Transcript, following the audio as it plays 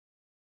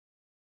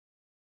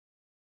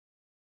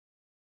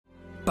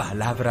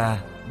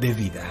Palabra de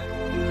vida.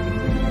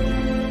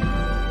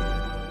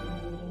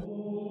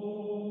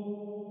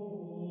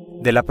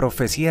 De la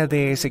profecía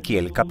de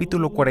Ezequiel,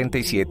 capítulo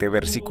 47,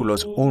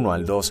 versículos 1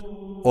 al 2,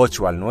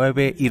 8 al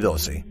 9 y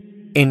 12.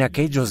 En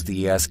aquellos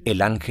días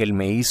el ángel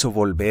me hizo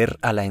volver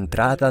a la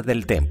entrada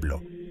del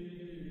templo.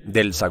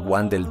 Del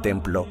zaguán del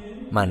templo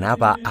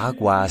manaba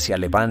agua hacia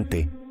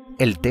levante.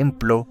 El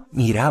templo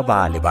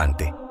miraba a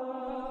levante.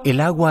 El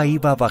agua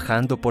iba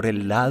bajando por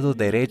el lado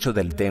derecho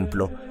del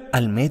templo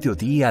al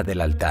mediodía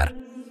del altar.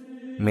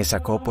 Me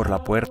sacó por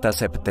la puerta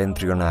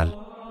septentrional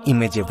y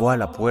me llevó a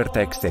la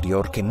puerta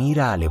exterior que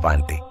mira a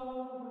levante.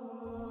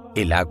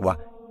 El agua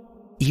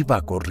iba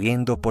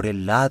corriendo por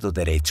el lado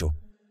derecho.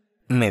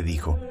 Me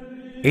dijo: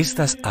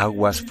 estas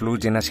aguas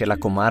fluyen hacia la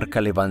comarca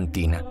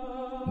levantina,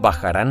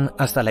 bajarán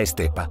hasta la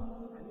estepa,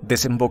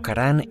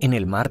 desembocarán en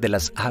el mar de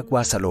las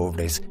aguas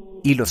salobres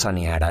y lo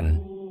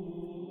sanearán.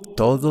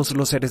 Todos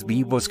los seres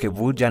vivos que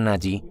bullan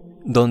allí,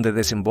 donde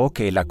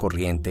desemboque la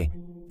corriente,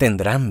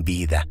 tendrán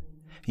vida,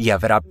 y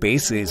habrá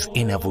peces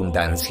en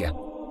abundancia.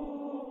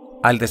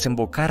 Al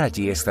desembocar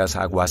allí estas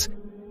aguas,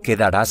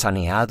 quedará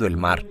saneado el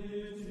mar,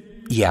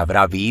 y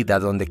habrá vida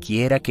donde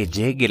quiera que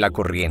llegue la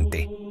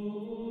corriente.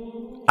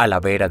 A la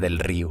vera del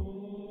río,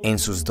 en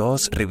sus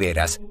dos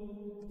riberas,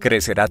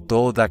 crecerá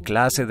toda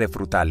clase de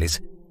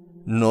frutales.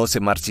 No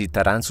se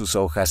marchitarán sus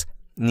hojas,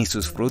 ni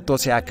sus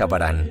frutos se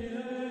acabarán.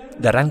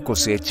 Darán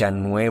cosecha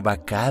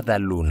nueva cada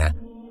luna,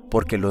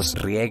 porque los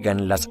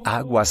riegan las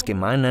aguas que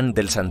manan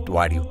del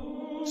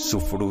santuario. Su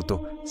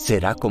fruto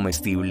será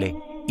comestible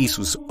y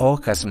sus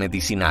hojas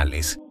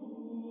medicinales.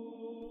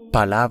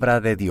 Palabra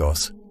de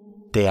Dios.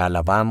 Te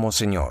alabamos,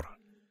 Señor.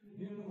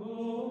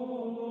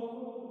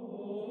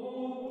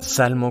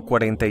 Salmo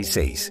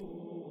 46.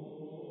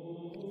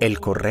 El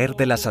correr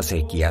de las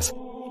acequias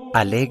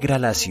alegra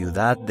la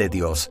ciudad de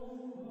Dios.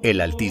 El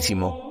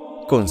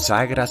Altísimo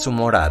consagra su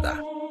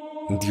morada.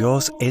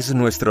 Dios es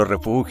nuestro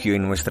refugio y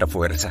nuestra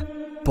fuerza,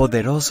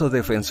 poderoso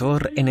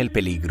defensor en el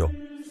peligro.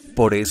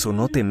 Por eso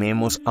no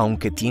tememos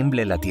aunque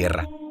tiemble la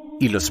tierra,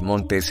 y los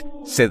montes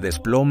se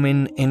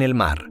desplomen en el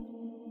mar.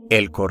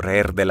 El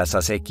correr de las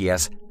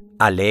acequias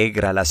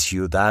alegra la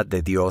ciudad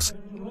de Dios.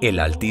 El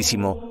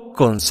Altísimo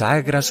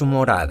consagra su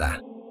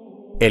morada.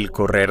 El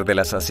correr de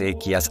las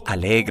acequias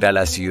alegra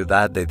la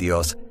ciudad de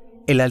Dios.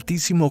 El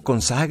Altísimo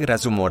consagra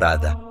su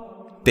morada.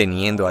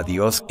 Teniendo a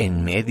Dios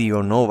en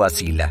medio no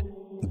vacila.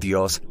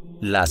 Dios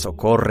la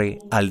socorre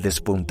al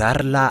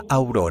despuntar la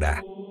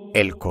aurora.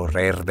 El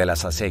correr de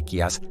las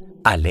acequias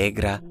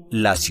alegra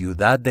la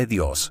ciudad de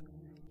Dios.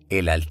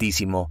 El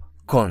Altísimo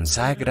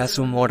consagra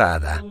su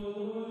morada.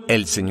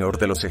 El Señor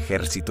de los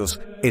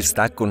ejércitos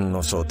está con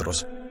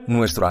nosotros.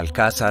 Nuestro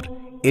alcázar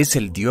es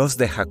el Dios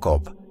de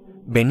Jacob.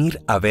 Venid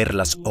a ver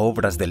las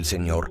obras del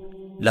Señor,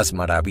 las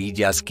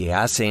maravillas que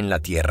hace en la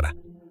tierra.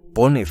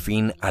 Pone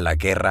fin a la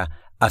guerra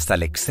hasta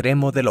el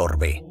extremo del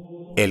orbe.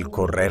 El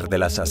correr de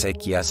las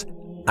acequias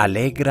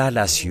alegra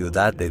la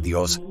ciudad de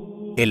Dios.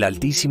 El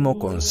Altísimo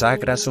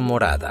consagra su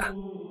morada.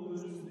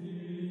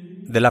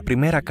 De la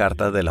primera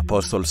carta del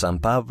apóstol San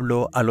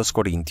Pablo a los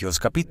Corintios,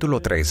 capítulo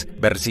 3,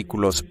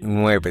 versículos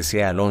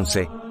 9 al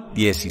 11,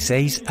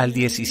 16 al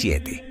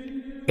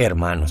 17.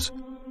 Hermanos,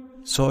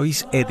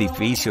 sois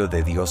edificio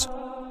de Dios,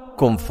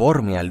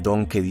 conforme al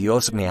don que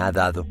Dios me ha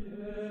dado.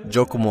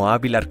 Yo, como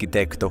hábil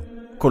arquitecto,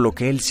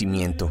 coloqué el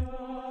cimiento,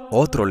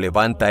 otro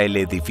levanta el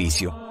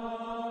edificio.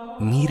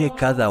 Mire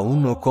cada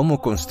uno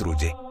cómo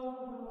construye.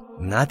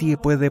 Nadie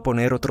puede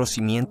poner otro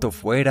cimiento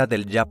fuera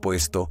del ya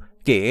puesto,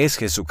 que es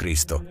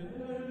Jesucristo.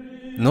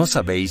 ¿No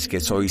sabéis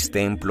que sois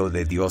templo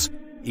de Dios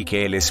y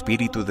que el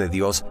Espíritu de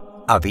Dios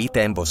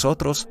habita en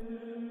vosotros?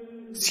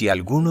 Si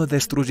alguno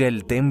destruye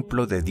el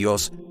templo de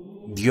Dios,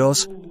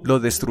 Dios lo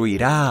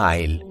destruirá a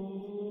él,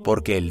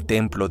 porque el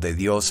templo de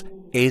Dios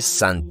es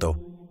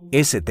santo.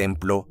 Ese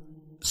templo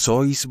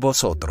sois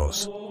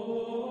vosotros.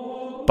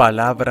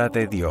 Palabra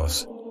de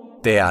Dios.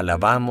 Te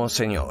alabamos,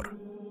 Señor.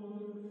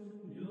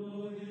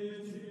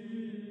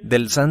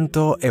 Del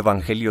Santo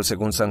Evangelio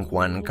según San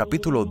Juan,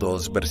 capítulo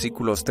 2,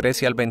 versículos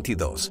 13 al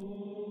 22.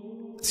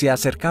 Se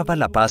acercaba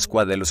la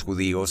Pascua de los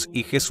judíos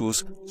y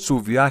Jesús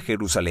subió a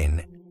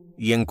Jerusalén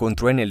y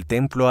encontró en el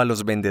templo a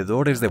los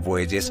vendedores de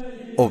bueyes,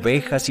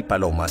 ovejas y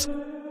palomas,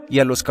 y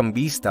a los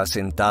cambistas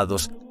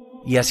sentados,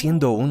 y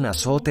haciendo un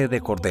azote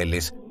de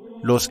cordeles,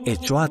 los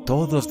echó a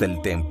todos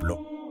del templo,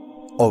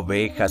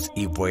 ovejas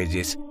y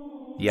bueyes,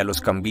 y a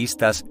los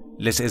cambistas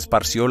les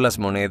esparció las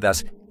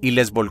monedas y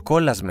les volcó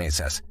las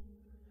mesas.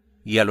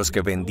 Y a los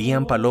que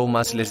vendían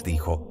palomas les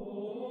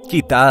dijo: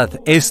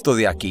 quitad esto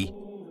de aquí,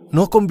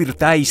 no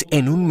convirtáis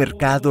en un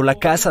mercado la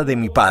casa de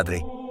mi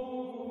Padre.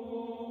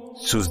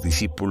 Sus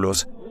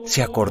discípulos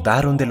se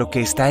acordaron de lo que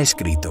está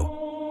escrito: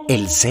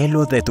 el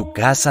celo de tu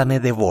casa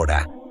me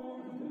devora.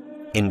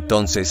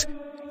 Entonces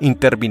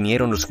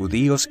intervinieron los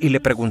judíos y le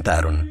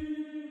preguntaron: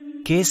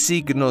 ¿qué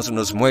signos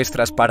nos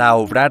muestras para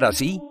obrar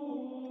así?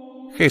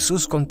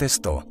 Jesús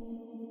contestó: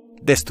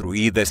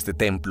 destruid este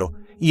templo,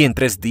 y en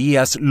 3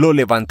 días lo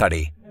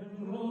levantaré.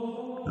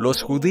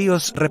 Los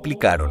judíos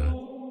replicaron: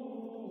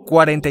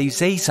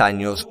 46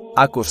 años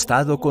ha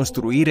costado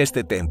construir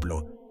este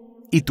templo,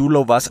 y tú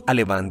lo vas a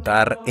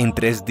levantar en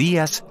 3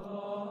 días.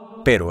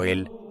 Pero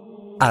él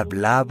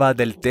hablaba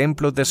del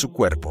templo de su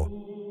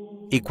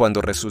cuerpo. Y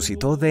cuando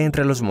resucitó de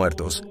entre los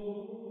muertos,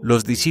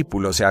 los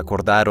discípulos se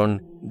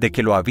acordaron de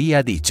que lo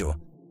había dicho,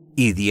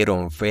 y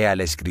dieron fe a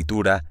la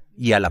Escritura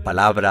y a la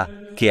palabra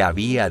que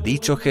había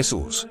dicho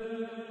Jesús.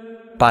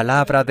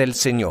 Palabra del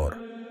Señor.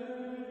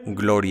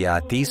 Gloria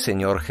a ti,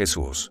 Señor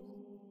Jesús.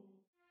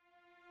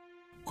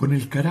 Con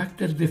el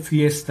carácter de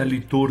fiesta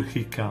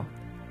litúrgica,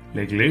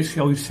 la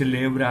Iglesia hoy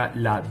celebra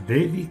la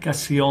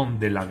dedicación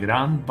de la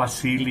gran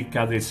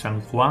Basílica de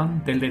San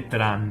Juan de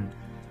Letrán,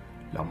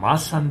 la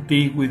más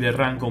antigua y de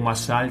rango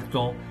más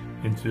alto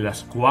entre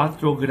las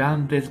 4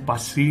 grandes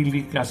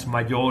basílicas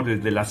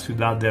mayores de la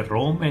ciudad de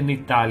Roma en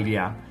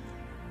Italia,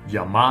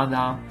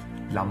 llamada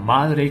la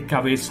madre y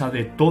cabeza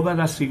de todas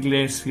las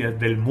iglesias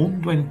del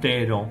mundo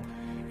entero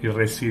y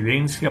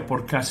residencia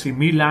por casi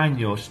 1000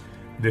 años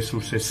de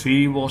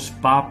sucesivos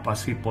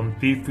papas y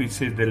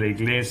pontífices de la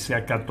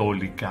Iglesia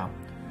Católica.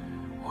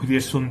 Hoy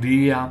es un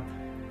día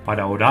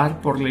para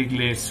orar por la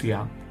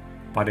Iglesia,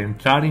 para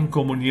entrar en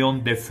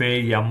comunión de fe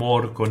y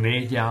amor con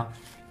ella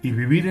y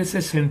vivir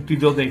ese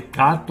sentido de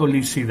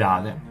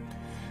catolicidad.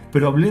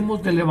 Pero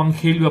hablemos del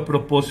Evangelio a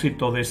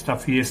propósito de esta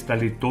fiesta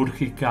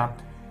litúrgica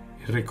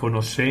y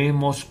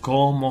reconocemos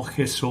cómo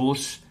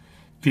Jesús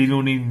tiene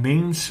un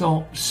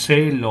inmenso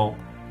celo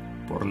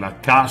por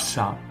la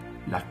casa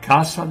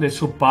de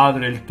su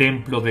Padre, el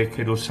Templo de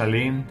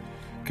Jerusalén,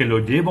 que lo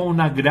lleva a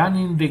una gran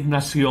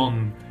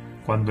indignación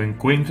cuando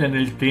encuentra en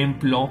el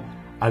templo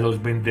a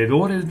los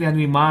vendedores de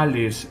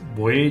animales,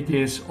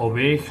 bueyes,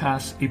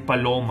 ovejas y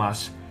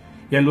palomas,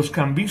 y a los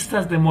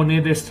cambistas de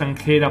moneda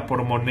extranjera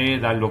por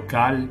moneda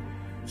local,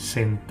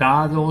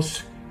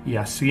 sentados y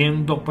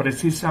haciendo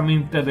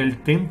precisamente del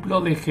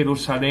templo de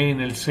Jerusalén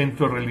el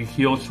centro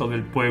religioso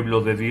del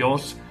pueblo de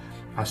Dios,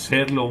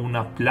 hacerlo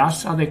una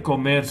plaza de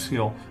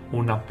comercio,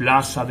 una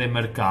plaza de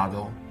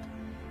mercado.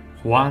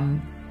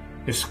 Juan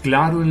es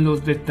claro en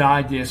los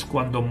detalles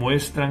cuando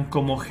muestran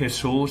cómo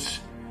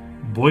Jesús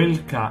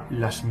vuelca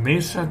las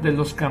mesas de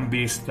los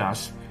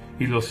cambistas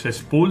y los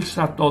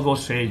expulsa a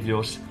todos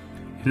ellos.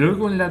 Y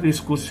luego en la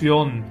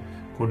discusión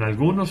con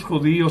algunos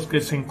judíos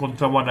que se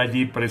encontraban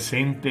allí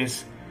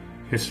presentes,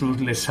 Jesús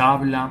les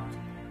habla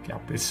que a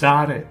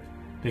pesar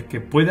de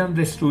que puedan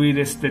destruir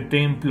este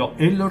templo,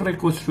 Él lo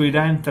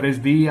reconstruirá en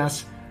 3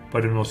 días,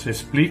 pero nos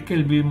explica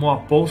el mismo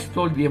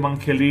apóstol y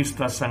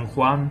evangelista San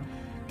Juan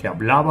que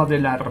hablaba de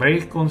la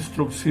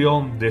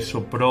reconstrucción de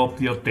su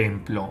propio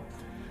templo.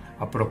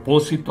 A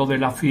propósito de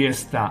la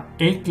fiesta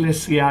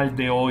eclesial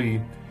de hoy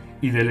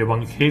y del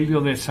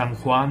Evangelio de San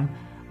Juan,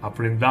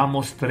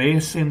 aprendamos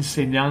 3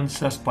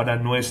 enseñanzas para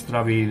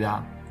nuestra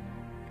vida.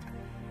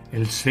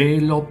 El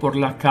celo por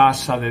la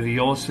casa de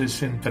Dios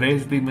es en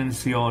 3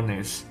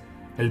 dimensiones.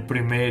 El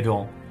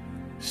primero,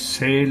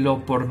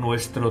 celo por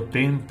nuestro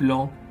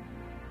templo,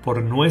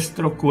 por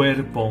nuestro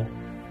cuerpo,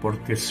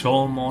 porque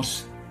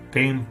somos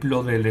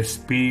templo del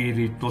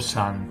Espíritu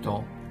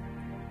Santo.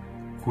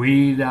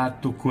 Cuida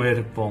tu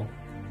cuerpo,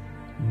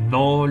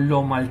 no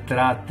lo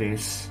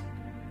maltrates,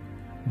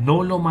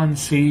 no lo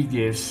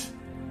mancilles,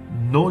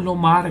 no lo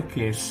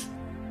marques.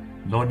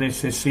 No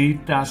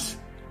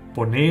necesitas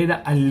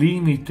poner al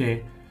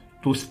límite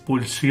tus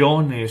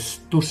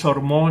pulsiones, tus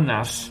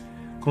hormonas,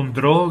 con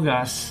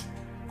drogas,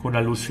 con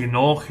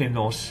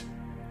alucinógenos,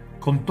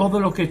 con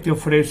todo lo que te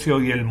ofrece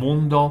hoy el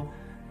mundo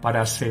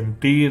para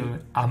sentir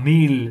a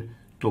 1000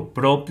 tu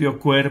propio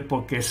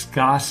cuerpo que es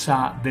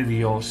casa de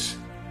Dios.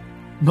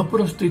 No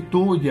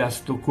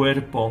prostituyas tu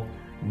cuerpo,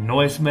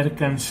 no es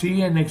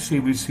mercancía en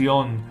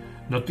exhibición,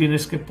 no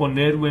tienes que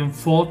ponerlo en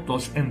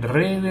fotos, en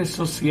redes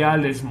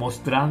sociales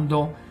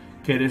mostrando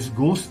que eres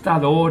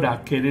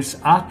gustadora, que eres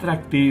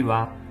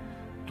atractiva.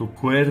 Tu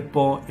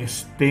cuerpo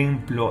es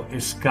templo,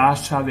 es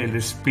casa del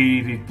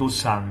Espíritu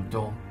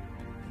Santo.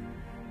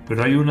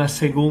 Pero hay una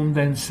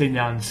segunda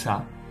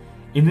enseñanza.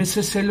 En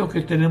ese celo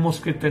que tenemos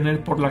que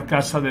tener por la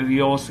casa de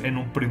Dios, en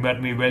un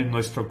primer nivel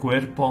nuestro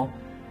cuerpo,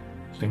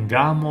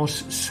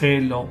 tengamos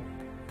celo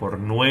por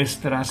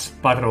nuestras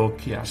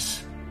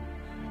parroquias,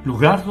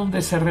 lugar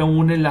donde se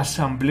reúne la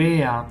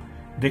asamblea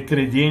de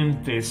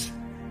creyentes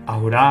a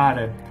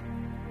orar,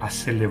 a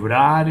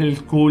celebrar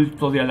el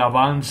culto de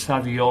alabanza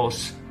a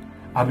Dios,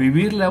 a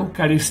vivir la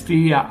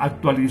Eucaristía,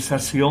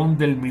 actualización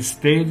del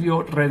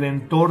misterio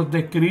redentor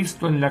de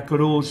Cristo en la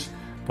cruz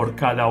por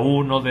cada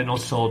uno de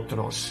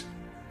nosotros.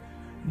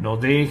 No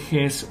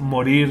dejes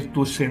morir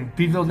tu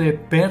sentido de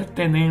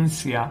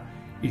pertenencia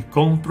y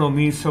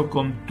compromiso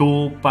con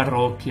tu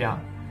parroquia.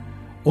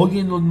 Hoy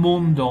en un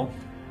mundo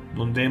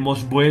donde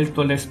hemos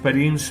vuelto la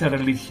experiencia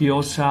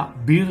religiosa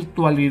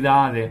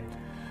virtualidad,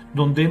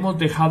 donde hemos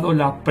dejado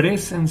la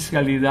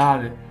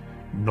presencialidad,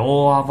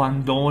 no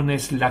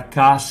abandones la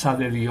casa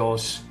de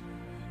Dios.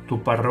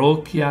 Tu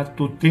parroquia,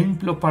 tu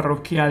templo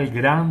parroquial,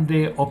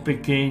 grande o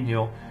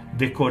pequeño,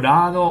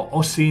 decorado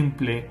o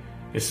simple,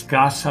 es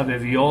casa de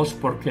Dios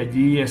porque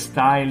allí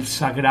está el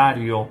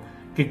sagrario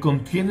que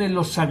contiene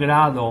lo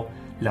sagrado,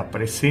 la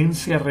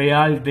presencia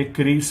real de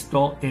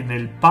Cristo en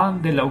el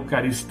pan de la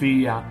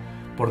Eucaristía,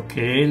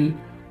 porque Él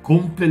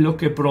cumple lo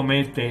que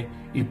promete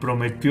y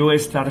prometió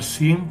estar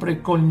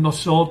siempre con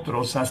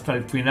nosotros hasta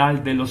el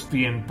final de los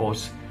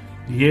tiempos.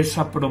 Y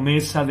esa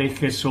promesa de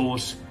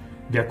Jesús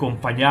de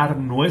acompañar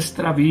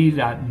nuestra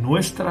vida,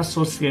 nuestra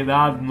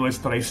sociedad,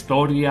 nuestra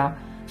historia,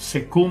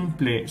 se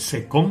cumple,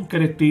 se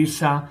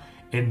concretiza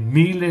en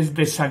miles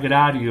de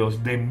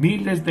sagrarios, de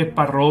miles de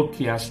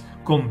parroquias,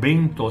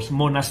 conventos,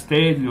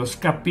 monasterios,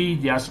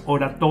 capillas,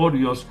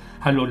 oratorios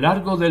a lo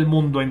largo del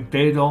mundo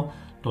entero,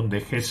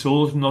 donde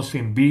Jesús nos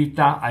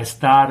invita a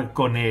estar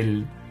con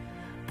Él.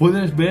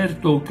 Puedes ver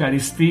tu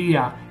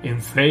Eucaristía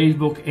en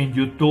Facebook, en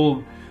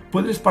YouTube,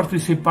 puedes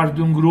participar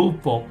de un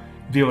grupo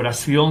de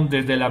oración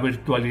desde la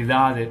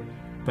virtualidad,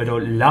 pero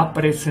la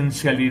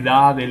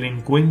presencialidad, el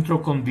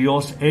encuentro con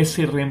Dios es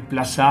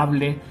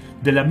irreemplazable,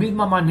 de la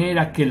misma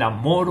manera que el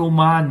amor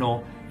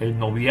humano, el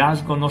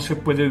noviazgo no se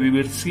puede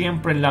vivir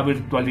siempre en la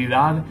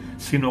virtualidad,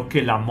 sino que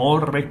el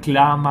amor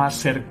reclama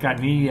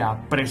cercanía,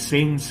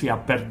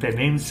 presencia,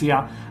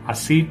 pertenencia.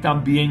 Así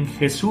también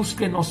Jesús,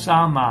 que nos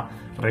ama,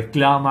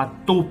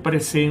 reclama tu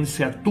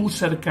presencia, tu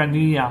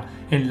cercanía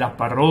en la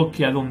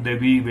parroquia donde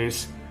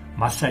vives.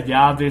 Más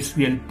allá de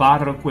si el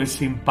párroco es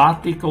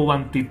simpático o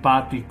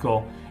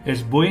antipático,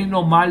 es bueno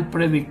o mal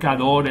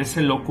predicador, es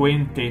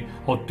elocuente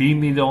o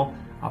tímido,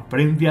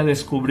 aprende a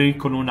descubrir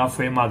con una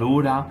fe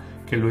madura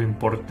que lo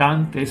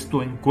importante es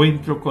tu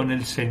encuentro con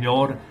el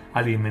Señor,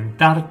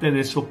 alimentarte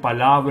de su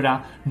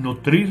palabra,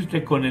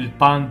 nutrirte con el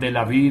pan de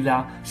la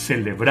vida,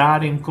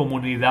 celebrar en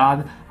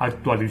comunidad,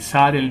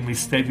 actualizar el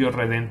misterio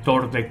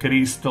redentor de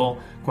Cristo,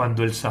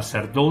 cuando el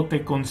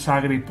sacerdote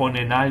consagra y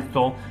pone en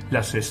alto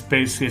las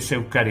especies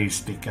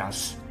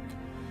eucarísticas.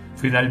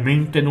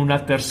 Finalmente, en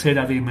una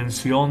tercera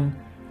dimensión,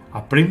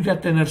 aprende a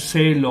tener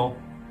celo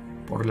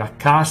por la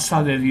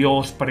casa de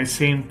Dios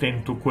presente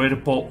en tu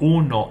cuerpo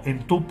 1, en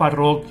tu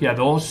parroquia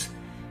 2,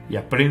 y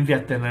aprende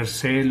a tener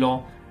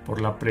celo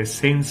por la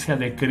presencia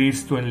de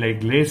Cristo en la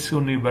Iglesia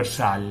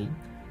universal.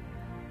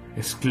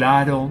 Es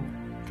claro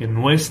que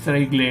nuestra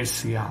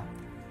Iglesia,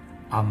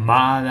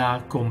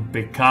 amada, con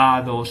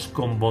pecados,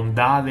 con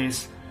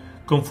bondades,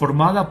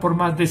 conformada por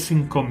más de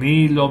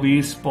 5.000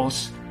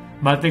 obispos,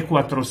 más de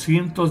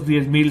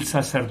 410.000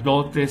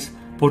 sacerdotes,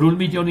 por 1,5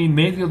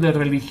 millones de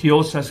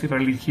religiosas y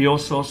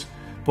religiosos,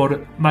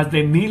 por más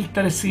de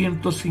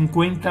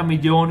 1.350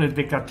 millones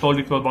de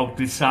católicos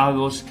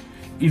bautizados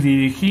y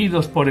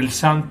dirigidos por el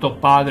Santo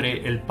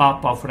Padre, el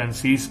Papa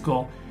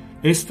Francisco.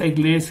 Esta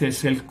Iglesia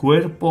es el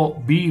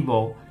cuerpo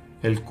vivo,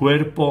 el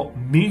cuerpo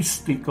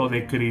místico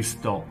de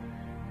Cristo.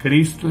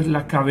 Cristo es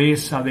la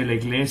cabeza de la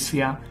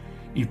Iglesia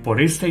y por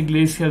esta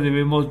Iglesia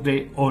debemos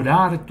de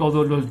orar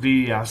todos los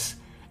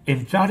días,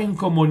 entrar en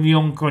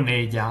comunión con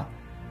ella.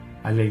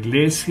 A la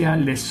Iglesia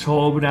le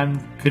sobran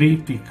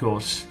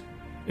críticos,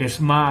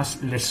 es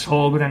más, le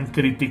sobran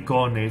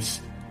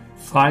criticones.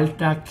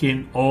 Falta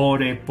quien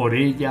ore por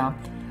ella,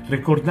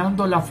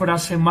 recordando la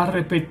frase más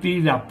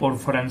repetida por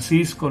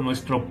Francisco,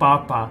 nuestro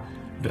Papa: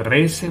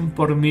 recen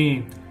por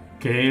mí,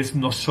 que es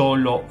no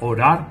solo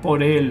orar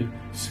por él,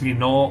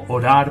 sino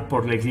orar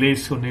por la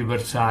Iglesia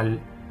universal.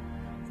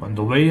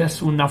 Cuando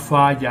veas una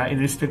falla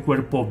en este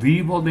cuerpo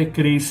vivo de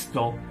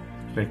Cristo,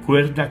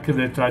 recuerda que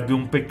detrás de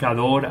un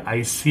pecador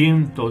hay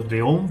cientos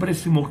de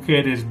hombres y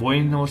mujeres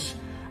buenos,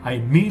 hay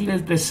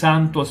miles de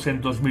santos en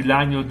 2000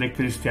 años de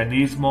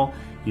cristianismo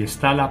y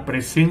está la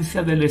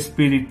presencia del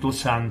Espíritu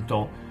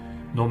Santo.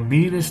 No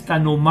mires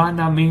tan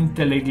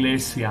humanamente la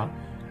Iglesia,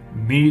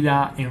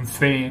 mira en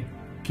fe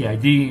que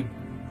allí,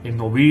 en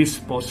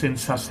obispos, en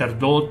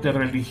sacerdotes,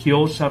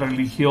 religiosas,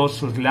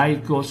 religiosos,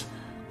 laicos,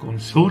 con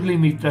sus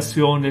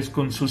limitaciones,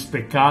 con sus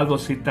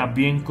pecados y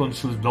también con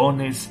sus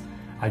dones,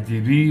 allí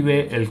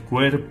vive el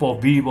cuerpo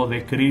vivo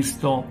de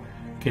Cristo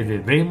que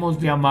debemos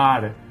de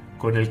amar,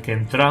 con el que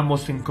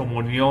entramos en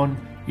comunión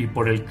y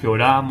por el que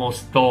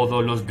oramos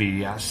todos los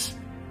días.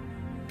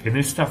 Que en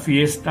esta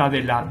fiesta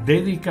de la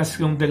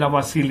dedicación de la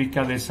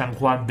Basílica de San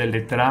Juan de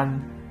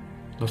Letrán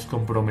nos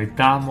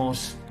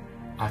comprometamos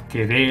a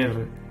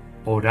querer,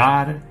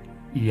 orar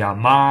y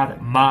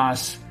amar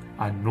más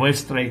a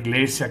nuestra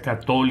Iglesia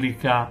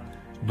Católica,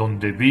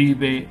 donde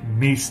vive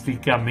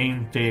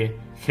místicamente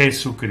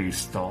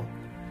Jesucristo.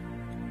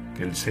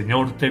 Que el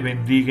Señor te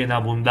bendiga en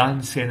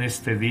abundancia en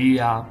este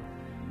día,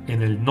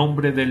 en el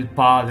nombre del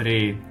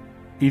Padre,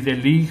 y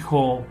del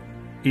Hijo,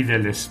 y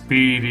del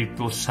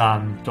Espíritu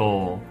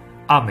Santo.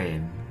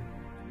 Amén.